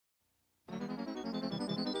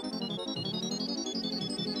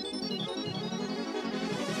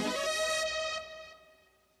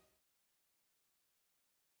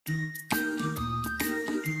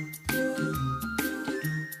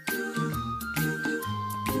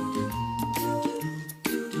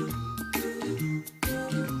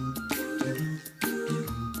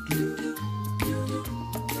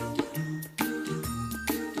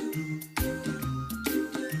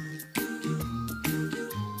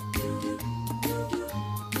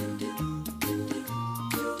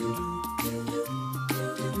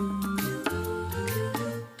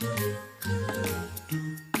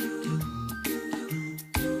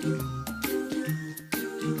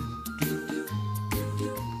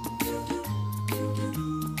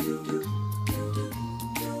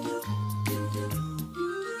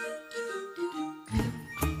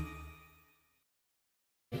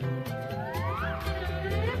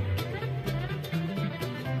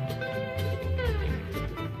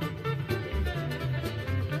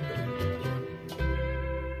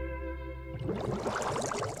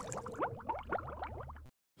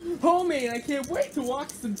Oh man, I can't wait to watch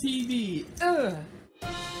some TV. Ugh.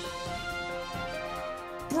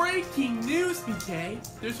 Breaking news, PK!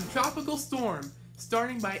 There's a tropical storm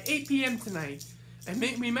starting by 8 p.m. tonight. And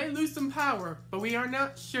we might lose some power, but we are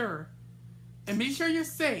not sure. And be sure you're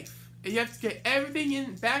safe. And you have to get everything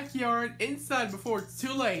in the backyard inside before it's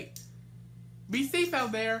too late. Be safe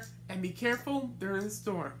out there and be careful during the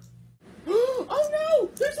storm. Oh no!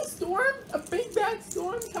 There's a storm! A big bad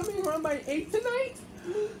storm coming around by 8 tonight?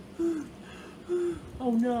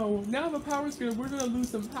 Oh no, now the power's we're gonna lose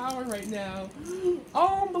some power right now.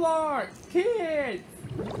 Oh Blark! Kids!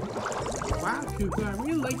 Wow, Cuckoo, I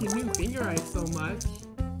really like your new finger eye so much.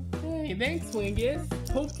 Hey, thanks, Wingus.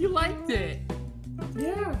 Hope you liked it.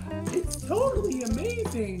 Yeah, it's totally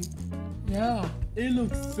amazing. Yeah, it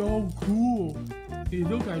looks so cool. It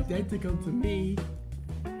looks identical to me.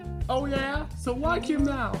 Oh yeah? So watch your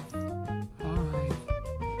mouth. Alright.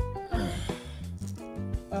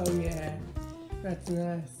 Oh yeah, that's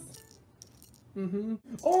nice.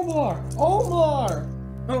 Omar! Omar!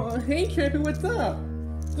 Oh, hey Trippy, what's up?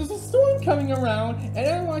 There's a storm coming around, and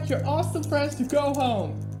I want your awesome friends to go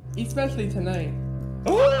home. Especially tonight.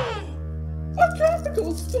 Oh! A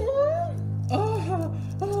tropical storm? Oh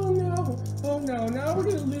no. Oh no, now we're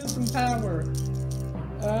gonna lose some power.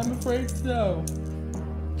 I'm afraid so.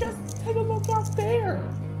 Just take a look out there.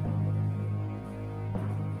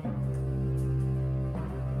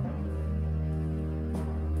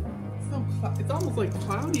 It's almost like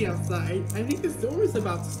cloudy outside. I think the storm is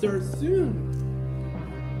about to start soon.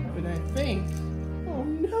 But I think... Oh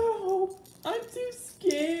no! I'm too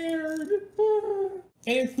scared!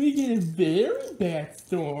 And if we get a very bad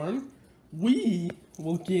storm, we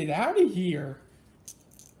will get out of here.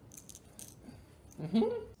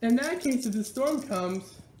 In that case, if the storm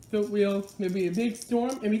comes, there'll be a big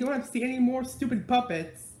storm and we don't have to see any more stupid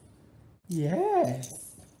puppets.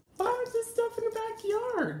 Yes! Why is this stuff in the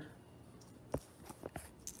backyard?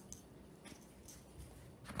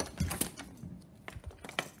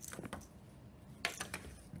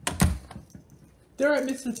 They're at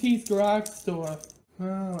Mr. T's garage store.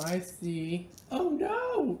 Oh, I see. Oh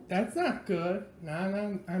no! That's not good.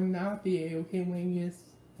 No, I'm not the A-OK Wingus.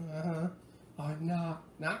 I'm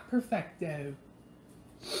not perfecto.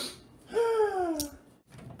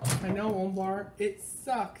 I know, Omar. It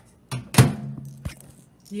sucked.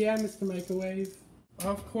 Yeah, Mr. Microwave.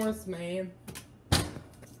 Of course, man.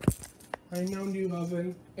 I know, new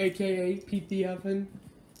oven, aka Pete the Oven.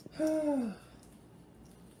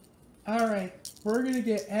 Alright, we're gonna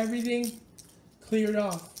get everything cleared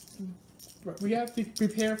off. We have to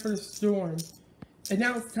prepare for the storm. And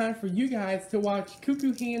now it's time for you guys to watch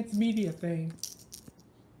Cuckoo Hands Media Thing.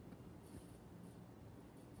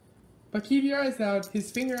 But keep your eyes out, his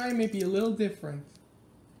finger eye may be a little different.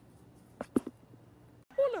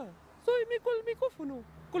 Hola, soy Mico el micófono,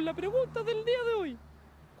 con la pregunta del día de hoy.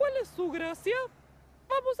 ¿Cuál es su gracia?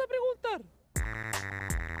 Vamos a preguntar.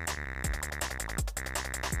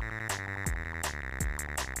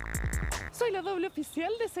 Soy la doble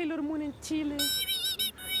oficial de Sailor Moon en Chile.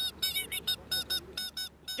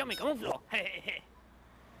 Yo me camuflo.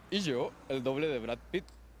 Y yo, el doble de Brad Pitt,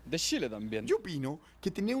 de Chile también. Yo opino que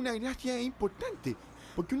tener una gracia es importante,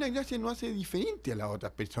 porque una gracia no hace diferente a las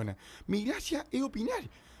otras personas. Mi gracia es opinar,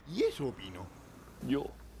 y eso opino. Yo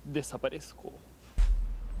desaparezco.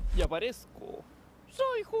 Y aparezco.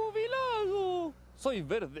 Soy jubilado. Soy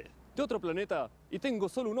verde, de otro planeta, y tengo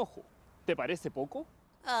solo un ojo. ¿Te parece poco?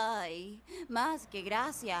 Ay, más que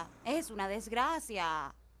gracia, es una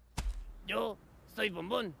desgracia. Yo soy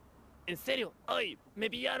Bombón. En serio, ¡ay! ¡Me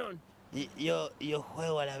pillaron! Yo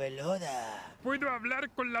juego a la pelota. Puedo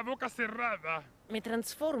hablar con la boca cerrada. Me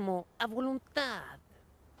transformo a voluntad.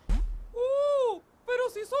 ¡Pero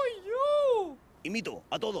si soy yo! Imito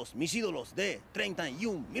a todos mis ídolos de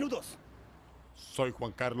 31 minutos. Soy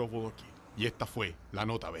Juan Carlos Bodoque, y esta fue la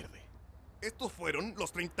nota verde. Estos fueron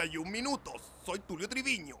los 31 minutos. Soy Tulio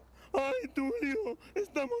Triviño. ¡Ay, Tulio!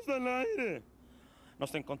 ¡Estamos al aire!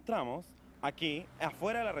 Nos encontramos aquí,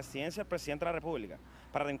 afuera de la residencia del presidente de la República.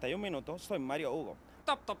 Para 31 minutos, soy Mario Hugo.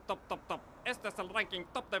 Top. Este es el ranking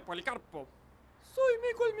top de Policarpo. Soy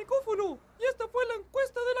Mico el micófono, y esta fue la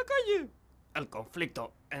encuesta de la calle. El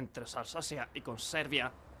conflicto entre Alsacia y con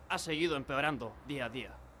Serbia ha seguido empeorando día a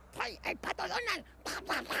día. ¡Soy el Pato Donald!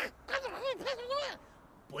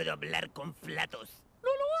 Puedo hablar con flatos. ¡No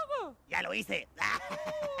lo haga! ¡Ya lo hice!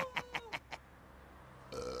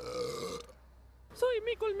 Soy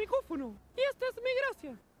Mico el micófono, y esta es mi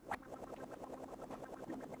gracia.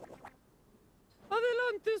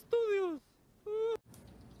 Adelante, estudios.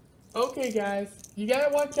 Okay guys, you gotta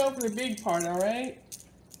watch out for the big part, alright?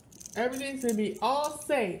 Everything's gonna be all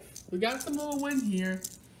safe. We got some little wind here.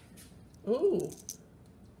 Oh.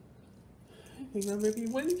 I think there may be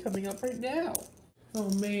wind coming up right now. Oh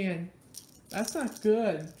man. That's not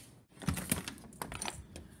good.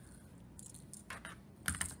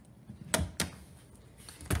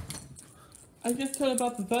 I just heard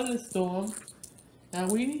about the thunderstorm. Now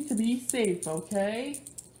we need to be safe, okay?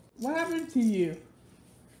 What happened to you?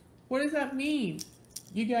 What does that mean?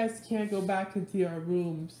 You guys can't go back into your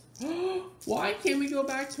rooms. Why can't we go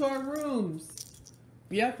back to our rooms?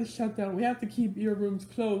 We have to shut down. We have to keep your rooms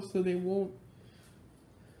closed so they won't.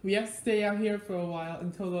 We have to stay out here for a while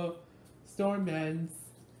until the storm ends.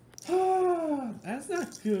 That's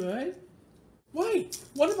not good. Wait,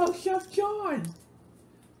 what about Chef John?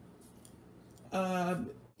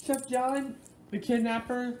 Chef John, the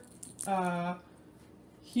kidnapper,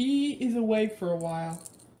 he is away for a while.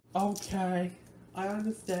 Okay, I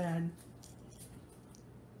understand.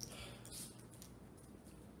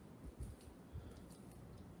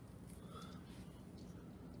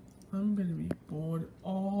 I'm gonna be bored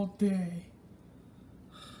all day.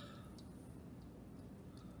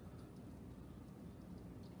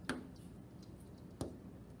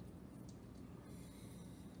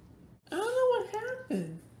 I don't know what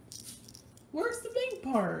happened. Where's the big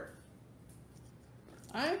part?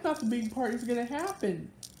 I thought the big part was gonna happen.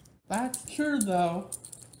 That's true though.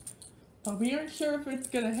 But we aren't sure if it's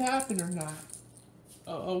gonna happen or not.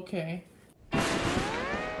 Oh, okay.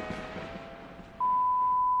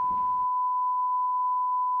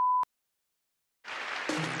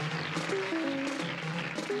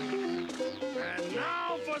 And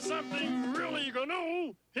now for something really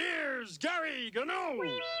GNU, here's Gary GNU.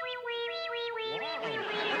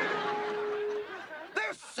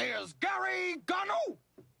 This is Gary GNU,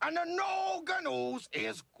 and the No GNUs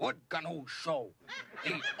is Good GNU Show.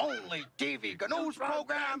 The only TV GNUs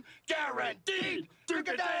program guaranteed to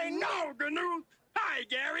contain no GNU. Hi,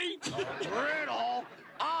 Gary. Riddle.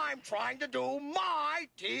 I'm trying to do my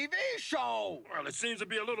TV show. Well, it seems to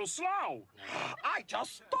be a little slow. I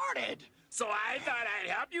just started. So I thought I'd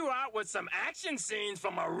help you out with some action scenes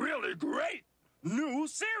from a really great new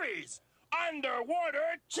series,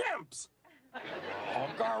 Underwater Chimps.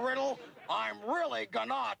 Oh, Riddle, I'm really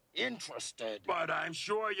not interested. But I'm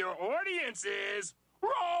sure your audience is.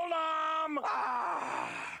 Roll 'em!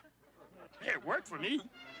 It worked for me.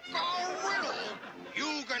 Riddle,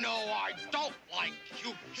 you know I don't like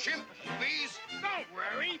cute chimp movies. Don't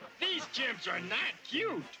worry, these chimps are not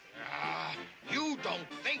cute. You don't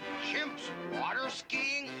think chimps water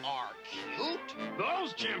skiing are cute?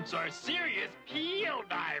 Those chimps are serious peel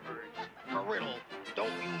divers. Riddle,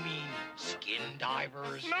 don't you mean skin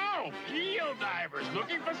divers? No, peel divers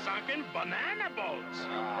looking for sunken banana boats.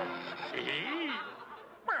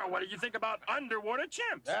 Well, what do you think about underwater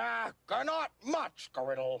chimps? Not much,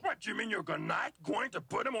 Riddle. What, you mean you're not going to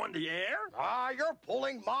put them on the air? You're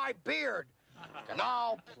pulling my beard.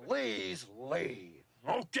 Now, please leave.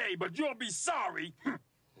 Okay, but you'll be sorry.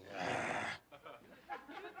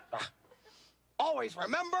 Always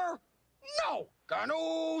remember, no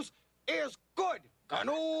GNUs is good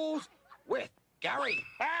GNUs with Gary.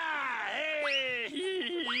 Hey,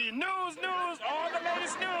 news, all the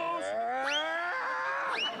latest news.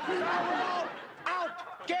 Out!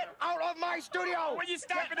 Get out of my studio! Will you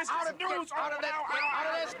stop it? This out is of news. Out of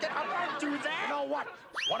this! Get out! Don't do that. You know what?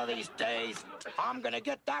 One of these days, I'm gonna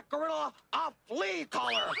get that gorilla a flea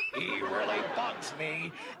collar. He really bugs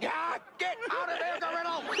me. Yeah, get out of there,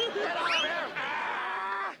 gorilla! Get out of here!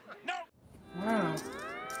 No. Wow,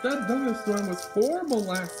 that thunderstorm was horrible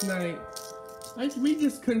last night. We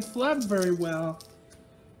just couldn't sleep very well.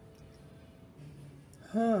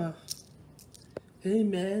 Huh. Hey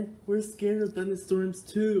man, we're scared of thunderstorms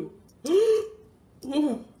too.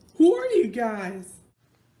 Who are you guys?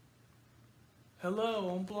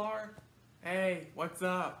 Hello, Omblar. Hey, what's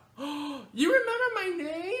up? You remember my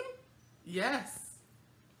name? Yes.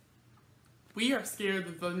 We are scared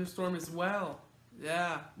of the thunderstorm as well.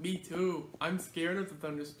 Yeah, me too. I'm scared of the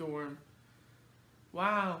thunderstorm.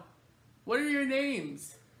 Wow. What are your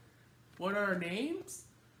names? What are our names?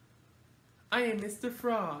 I am Mr.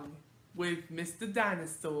 Frog with Mr.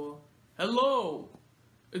 Dinosaur. Hello!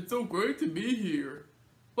 It's so great to be here.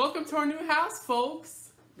 Welcome to our new house,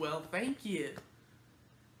 folks. Well, thank you.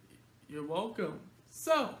 You're welcome.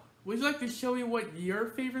 So, would you like to show me what your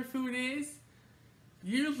favorite food is?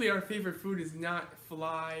 Usually our favorite food is not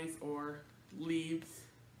flies or leaves.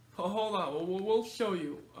 Oh, hold on, we'll show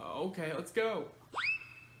you. Okay, let's go.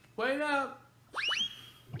 Wait up!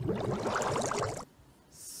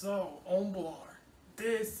 So, Omblar,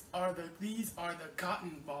 these are the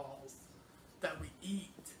cotton balls that we eat.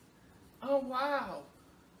 Oh wow!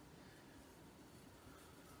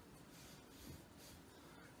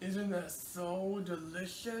 Isn't that so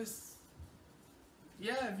delicious?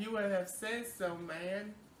 Yeah, if you would have said so,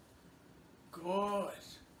 man. Good.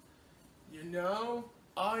 You know,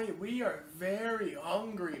 we are very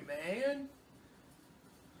hungry, man.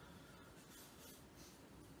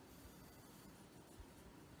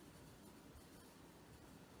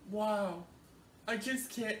 Wow, I just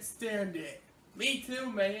can't stand it. Me too,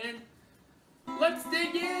 man. Let's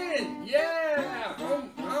dig in! Yeah!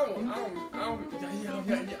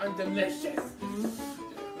 I'm delicious.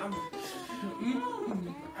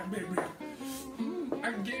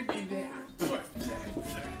 I gave you that.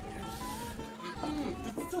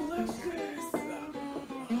 It's delicious.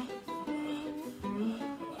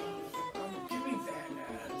 Give me that.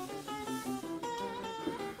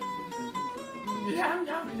 Yum,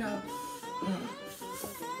 yum, yum.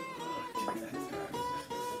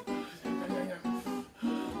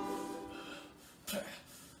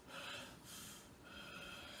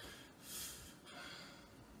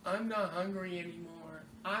 I'm not hungry anymore.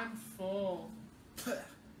 I'm full.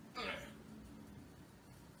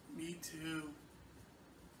 Me too.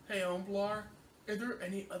 Hey, Omblar, are there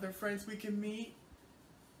any other friends we can meet?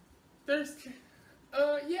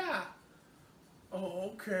 Yeah.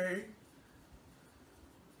 Oh, okay.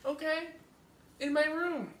 Okay. In my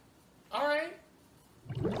room. Alright.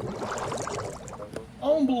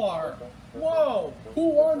 Omblar! Whoa!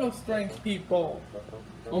 Who are those strange people?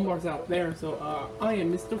 Omblar's out there, so, I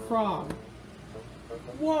am Mr. Frog.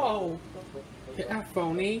 Whoa! Yeah,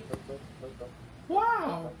 phony.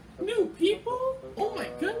 Wow! New people? Oh my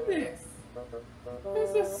goodness!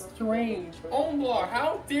 This is strange. Omblar,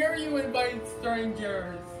 how dare you invite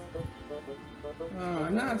strangers? Oh,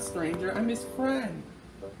 I'm not a stranger, I'm his friend.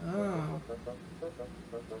 Oh.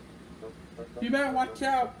 You better watch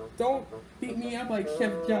out. Don't beat me up like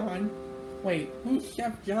Chef John. Wait, who's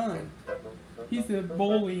Chef John? He's a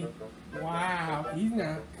bully. Wow, he's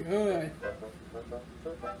not good.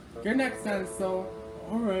 You're next, dinosaur.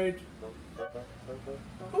 Alright.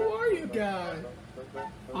 Who are you guys?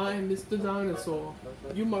 I'm Mr. Dinosaur.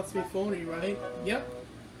 You must be phony, right? Yep.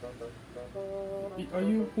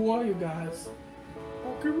 Who are you guys?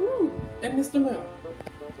 Karoo and Mr. Mel.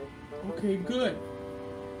 Okay, good.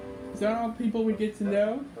 Is that all people we get to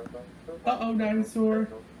know? Uh-oh, dinosaur.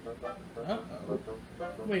 Uh-oh.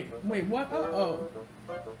 Wait, what? Uh-oh.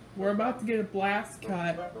 We're about to get a blast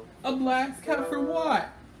cut. A blast cut for what?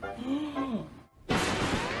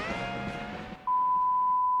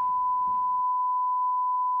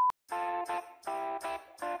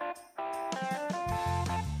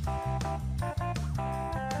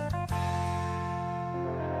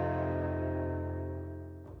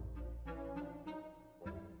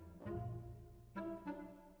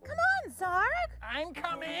 Zarg? I'm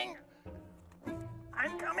coming!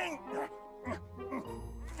 I'm coming!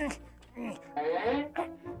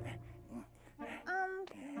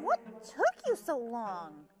 What took you so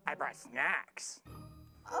long? I brought snacks.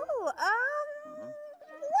 Oh,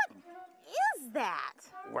 what is that?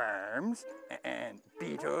 Worms and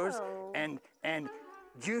beetles and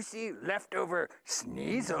juicy leftover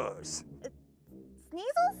sneezels.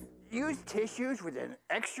 Sneezels? Use tissues with an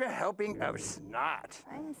extra helping of snot.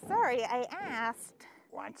 I'm sorry, I asked.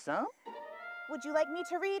 Want some? Would you like me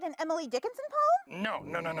to read an Emily Dickinson poem?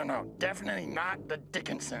 No. Definitely not the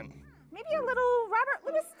Dickinson. Maybe a little Robert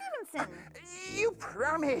Louis Stevenson. You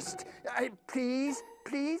promised. Please,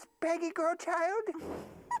 Peggy girl child.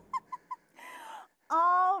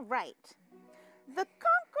 All right. The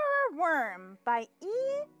Conqueror Worm by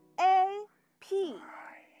E.A.P.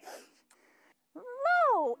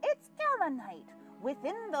 Lo, it's gala night.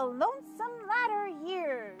 Within the lonesome latter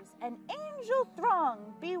years, an angel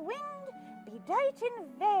throng, bewinged, bedight in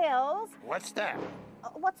veils. What's that?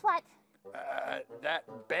 What's what? That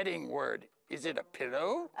bedding word. Is it a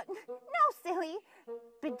pillow? No, silly.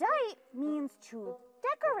 Bedight means to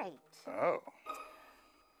decorate. Oh.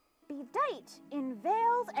 Bedight in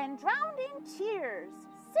veils and drowned in tears,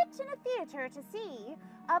 sit in a theater to see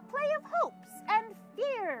a play of hopes and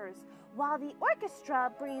fears, while the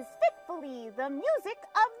orchestra breathes fitfully the music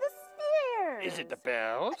of the spheres. Is it the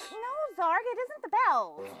bells? No, Zarg, it isn't the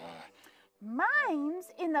bells.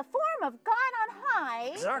 Mimes in the form of God on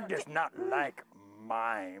high. Zarg does not like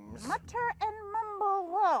mimes. Mutter and mumble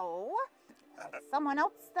low. Someone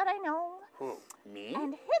else that I know. Who, me?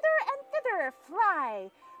 And hither and thither fly.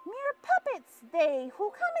 Mere puppets they who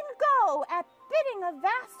come and go at bidding of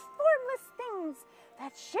vast formless things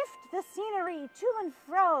that shift the scenery to and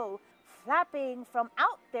fro, flapping from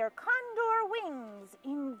out their condor wings,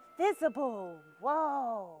 invisible.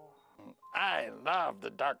 Whoa. I love the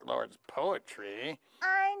Dark Lord's poetry.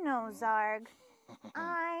 I know, Zarg.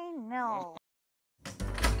 I know.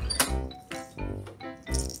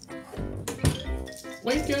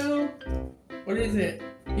 Waco! What is it?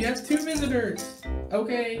 You have 2 visitors!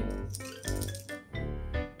 Okay.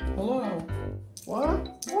 Hello?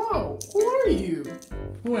 What? Whoa! Who are you?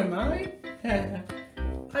 Who am I? I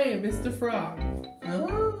am Mr. Frog.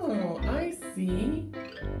 Oh, I see.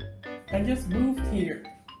 I just moved here.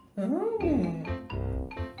 Oh.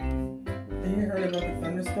 Have you heard about the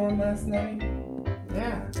thunderstorm last night?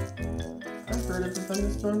 Yeah. I've heard of the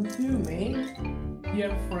thunderstorm too, man. You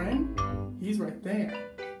have a friend? He's right there.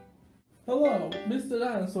 Hello, Mr.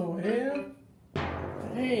 Dinosaur here.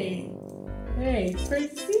 Hey. Hey, it's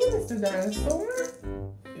great to see you, Mr. Dinosaur.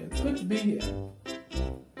 It's good to be here.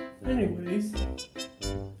 Anyways,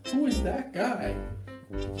 who is that guy?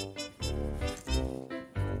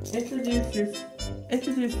 Introduce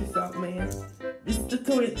yourself, man. This is the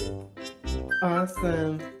toilet.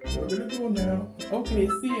 Awesome. We're gonna go now. Okay,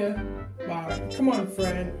 see ya. Bye. Come on,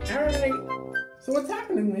 friend. Alright. So what's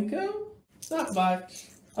happening, Nico? Not much.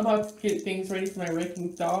 I'm about to get things ready for my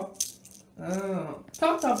raking stop. Oh.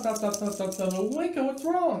 Stop. Nico, what's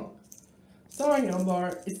wrong? Sorry,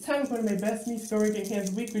 Umbar. It's time for my best me scoring and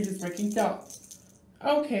hands week we're just raking top.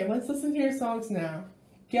 Okay, let's listen to your songs now.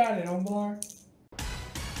 Got it, Umbar.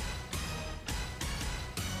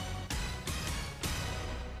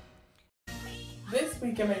 This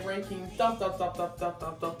week am I ranking top.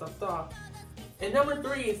 And number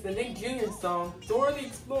 3 is the Nick Jr. song, Dora the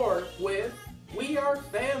Explorer with We Are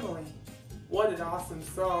Family. What an awesome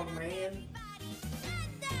song, man.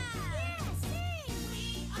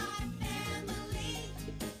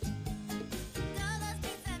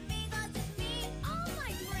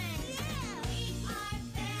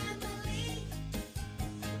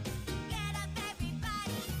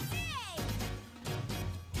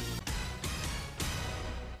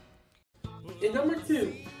 In number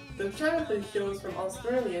 2, the childhood shows from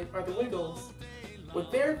Australia are the Wiggles.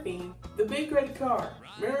 With their theme, The Big Red Car,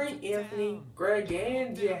 Mary, Anthony, Greg,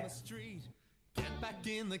 and Jack. Get back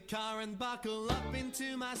in the car and buckle up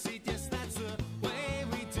into my seat. Yes, that's the way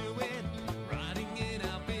we do it. Riding in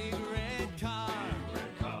our big red car.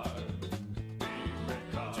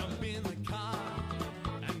 Jump in the car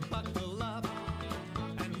and buckle up,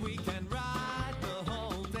 and we can ride the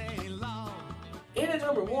whole day long. And at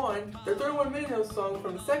number 1, the 31 Minutes song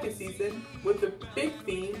from the 2nd season with the big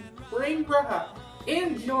theme, Ring Raha.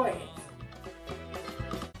 Enjoy it!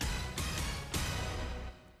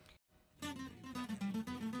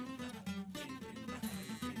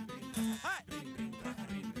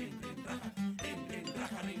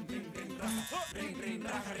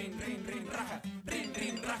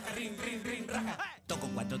 Toco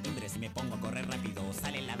 4 timbres y me pongo a correr rápido.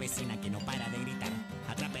 Sale la vecina que no para de gritar.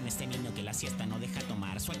 Atrapen a este niño que la siesta no deja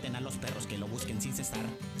tomar. Suelten a los perros que lo busquen sin cesar.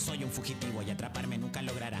 Soy un fugitivo y atraparme nunca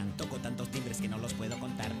lograrán. Toco tantos timbres que no los puedo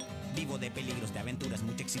contar. Vivo de peligros, de aventuras,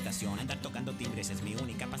 mucha excitación. Andar tocando timbres es mi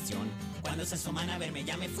única pasión. Cuando se asoman a verme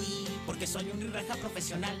ya me fui, porque soy un raja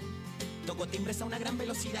profesional. Toco timbres a una gran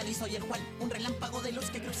velocidad y soy el Juan, un relámpago de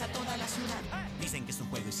luz que cruza toda la ciudad. Dicen que es un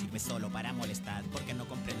juego y sirve solo para molestar, porque no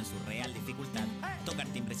comprenden su real dificultad. Tocar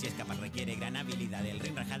timbres y escapar requiere gran habilidad. El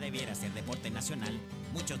ring raja debiera ser deporte nacional.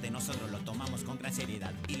 Muchos de nosotros lo tomamos con gran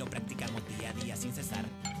seriedad y lo practicamos día a día sin cesar.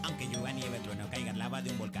 Aunque llueva, nieve, trueno, caiga lava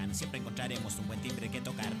de un volcán, siempre encontraremos un buen timbre que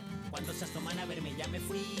tocar. Cuando se asoman a verme ya me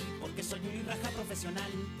fui, porque soy un raja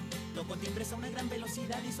profesional. Toco timbres a una gran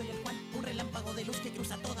velocidad y soy el Juan, un relámpago de luz que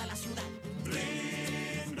cruza toda la ciudad.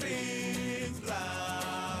 Ring, ring,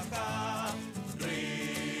 raja.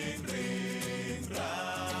 Ring, ring,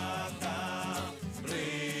 raja.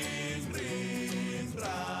 Ring, ring,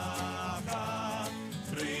 raja.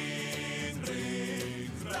 Ring, ring,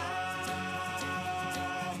 raja.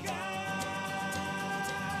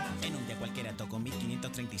 En un día cualquiera toco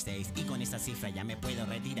 1536 y con esa cifra ya me puedo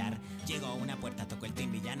retirar. Llego a una puerta, toco el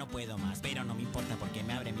timbre y ya no puedo más, pero no me importa porque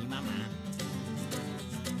me abre mi mamá.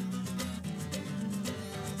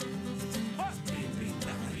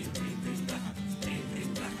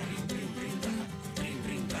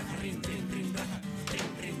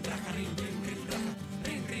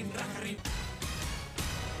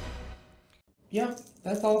 Yep,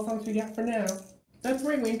 that's all the songs we got for now. That's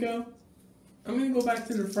right, Winko. I'm gonna go back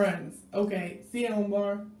to the friends. Okay, see you,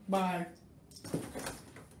 Omar. Bye.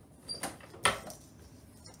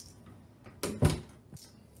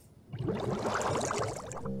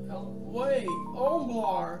 Oh, wait,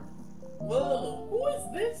 Omar. Whoa, who is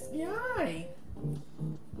this guy?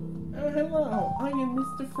 Oh, hello, I am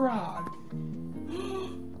Mr. Frog.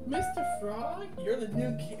 Mr. Frog? You're the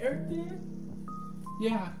new character?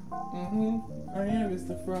 Yeah, I am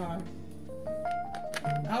Mr. Frog.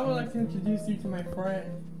 I would like to introduce you to my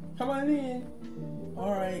friend. Come on in.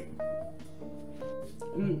 Alright.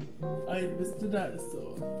 I'm Mr.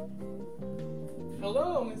 Dinosaur.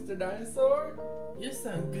 Hello, Mr. Dinosaur. You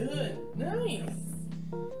sound good. Nice.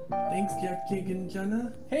 Thanks, Jack, Jake, and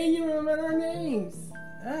Jenna. Hey, you remember our names.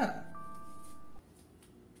 Ah.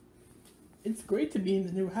 It's great to be in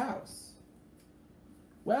the new house.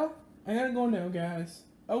 Well, I gotta go now, guys.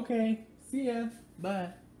 Okay, see ya. Bye.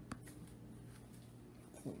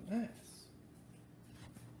 So nice.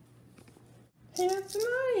 Hey, that's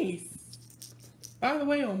nice. By the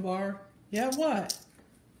way, Ombar. Yeah, what?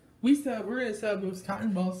 We're gonna sell those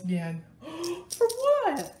cotton balls again. For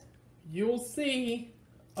what? You'll see.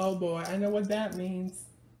 Oh boy, I know what that means.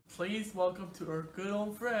 Please welcome to our good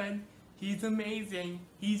old friend. He's amazing.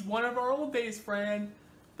 He's one of our old days friend,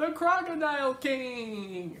 the Crocodile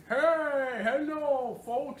King. Hey, hello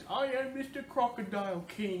folks. I am Mr. Crocodile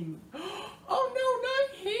King. Oh no, not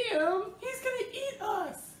him. He's gonna eat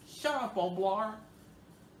us. Shut up, Oblar.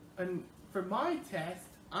 And for my test,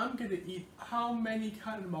 I'm gonna eat how many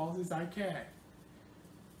cotton balls as I can.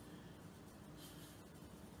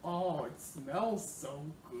 Oh, it smells so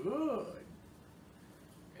good.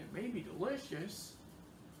 It may be delicious.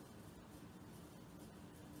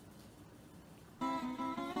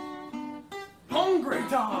 Hungry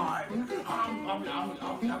time! Oh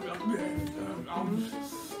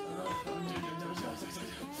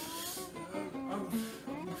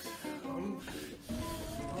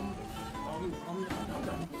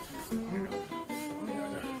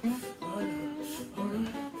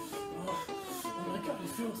my god, it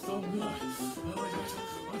feels so good.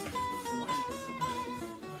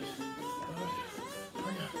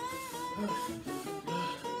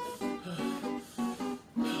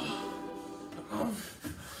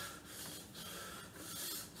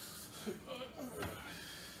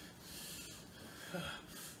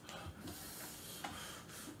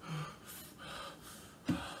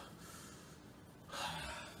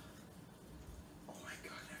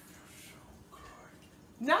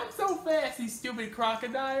 Not so fast, you stupid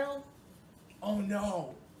crocodile! Oh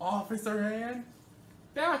no, Officer Hand?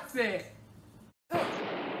 That's it!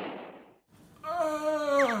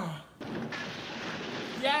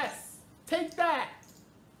 Yes! Take that!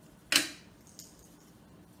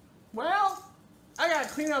 Well, I gotta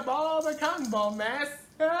clean up all the cotton ball mess.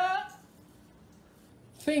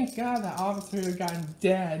 Thank God that officer had gotten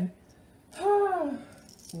dead.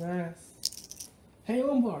 Yes. Hey,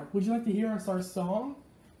 Ombar, would you like to hear our song?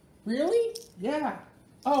 Really? Yeah.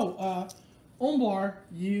 Oh, Ombar,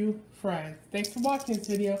 you friend. Thanks for watching this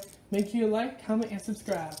video. Make sure you like, comment, and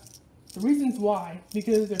subscribe. The reason's why,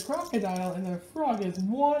 because the crocodile and the frog is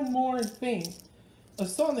one more thing. A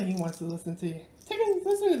song that he wants to listen to. Take a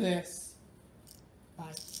listen to this.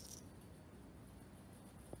 Bye.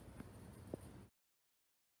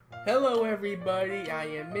 Hello everybody, I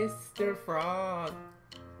am Mr. Frog.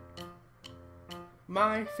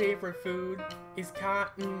 My favorite food is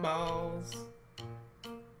cotton balls.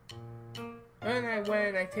 And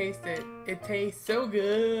when I taste it, it tastes so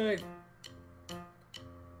good.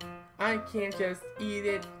 I can't just eat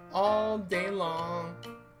it all day long.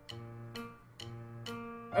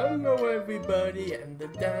 Hello everybody, I'm the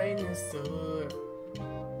dinosaur.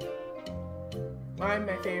 My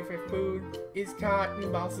favorite food is cotton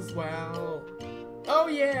balls as well. Oh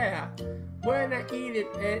yeah! When I eat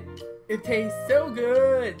it, it tastes so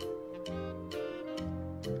good.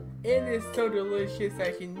 It is so delicious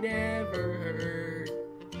I can never hurt.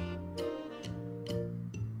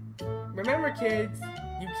 Remember kids,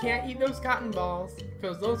 you can't eat those cotton balls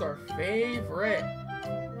because those are favorite.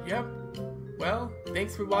 Yep. Well,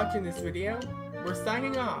 thanks for watching this video. We're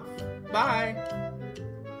signing off. Bye!